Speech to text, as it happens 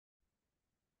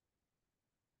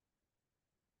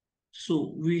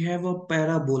So we have a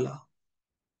parabola.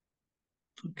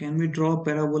 So can we draw a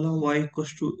parabola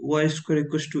y square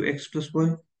equals to x plus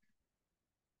y?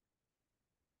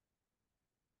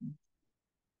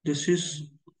 This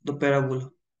is the parabola.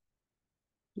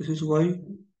 This is y.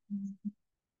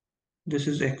 This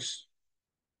is x.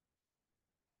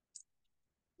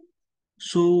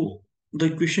 So the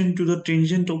equation to the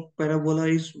tangent of parabola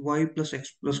is y plus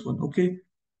x plus 1. Okay.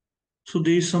 So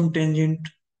there is some tangent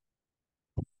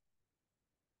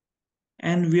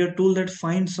and we are told that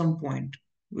find some point.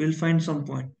 We'll find some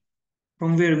point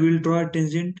from where we'll draw a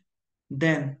tangent.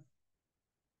 Then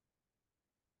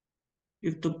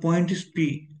if the point is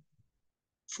P,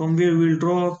 from where we'll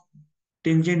draw a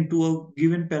tangent to a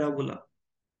given parabola,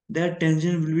 that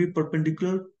tangent will be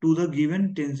perpendicular to the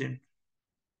given tangent.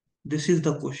 This is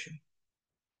the question.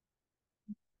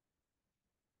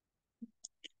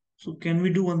 So can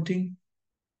we do one thing?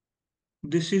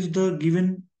 This is the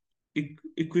given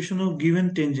equation of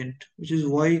given tangent, which is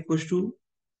y equals to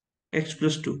x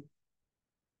plus 2.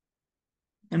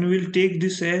 And we'll take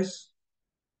this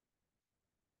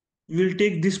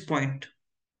point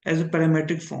as a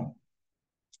parametric form.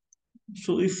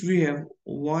 So if we have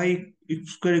y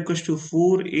square equals to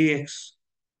 4ax,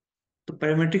 the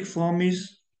parametric form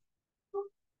is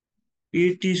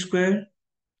 8t square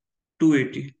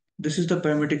 280. This is the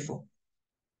parametric form.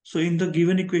 So in the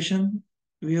given equation,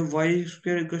 we have y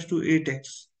square equals to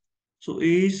 8x. So a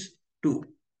is 2.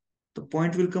 The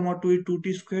point will come out to be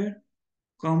 2t square,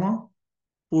 comma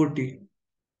 4t.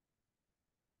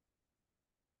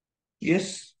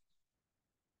 Yes.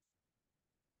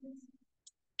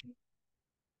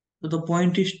 So the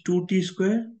point is 2t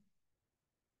square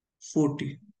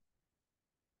 4t.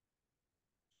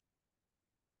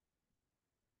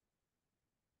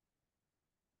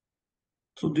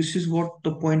 So this is what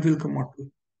the point will come out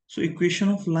to. So equation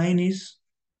of line is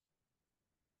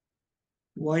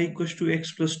y equals to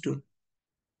x plus 2.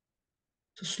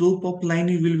 So slope of line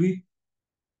will be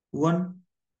 1.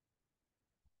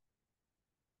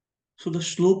 So the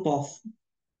slope of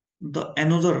the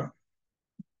another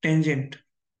tangent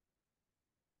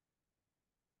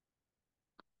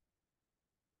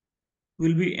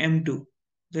will be m2.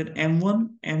 Then m1,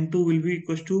 m2 will be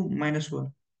equals to minus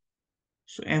 1.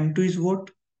 So m2 is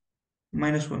what?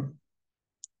 Minus 1.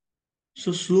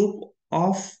 So slope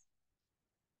of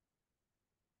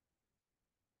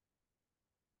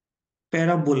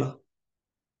parabola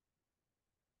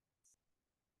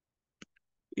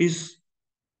is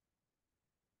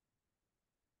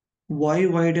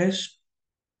y dash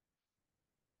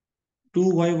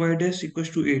 2y dash equals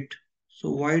to 8.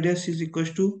 So y dash is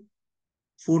equals to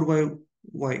 4 by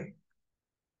y.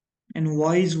 And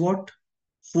y is what?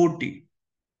 4t.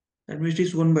 That means it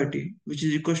is 1 by t, which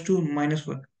is equals to minus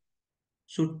 1.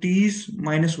 So t is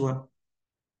minus 1.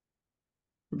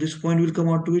 This point will come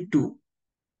out to be 2.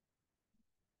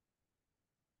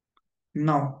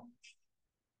 Now,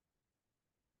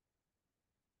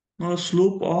 the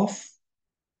slope of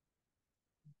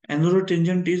another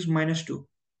tangent is minus 2.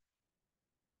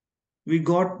 We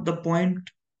got the point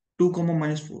 2 comma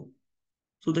minus 4.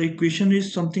 So the equation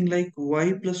is something like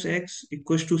y plus x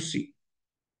equals to c,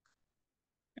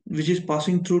 which is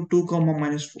passing through 2 comma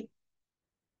minus 4.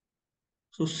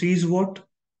 So c is what?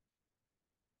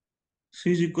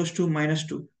 C is equals to minus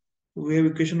 2. We have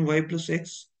equation y plus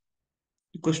x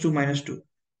equals to minus 2.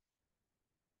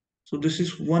 So this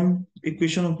is one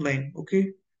equation of line.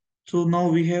 Okay. So now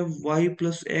we have y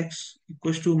plus x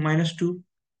equals to minus 2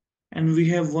 and we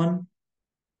have one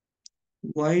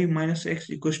y minus x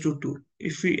equals to 2.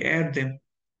 If we add them,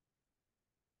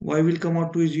 y will come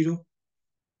out to a 0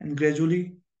 and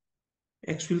gradually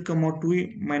x will come out to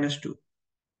a minus 2.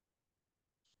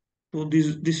 So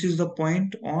this is the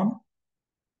point on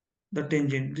the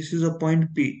tangent. This is a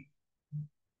point P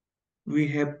we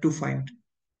have to find.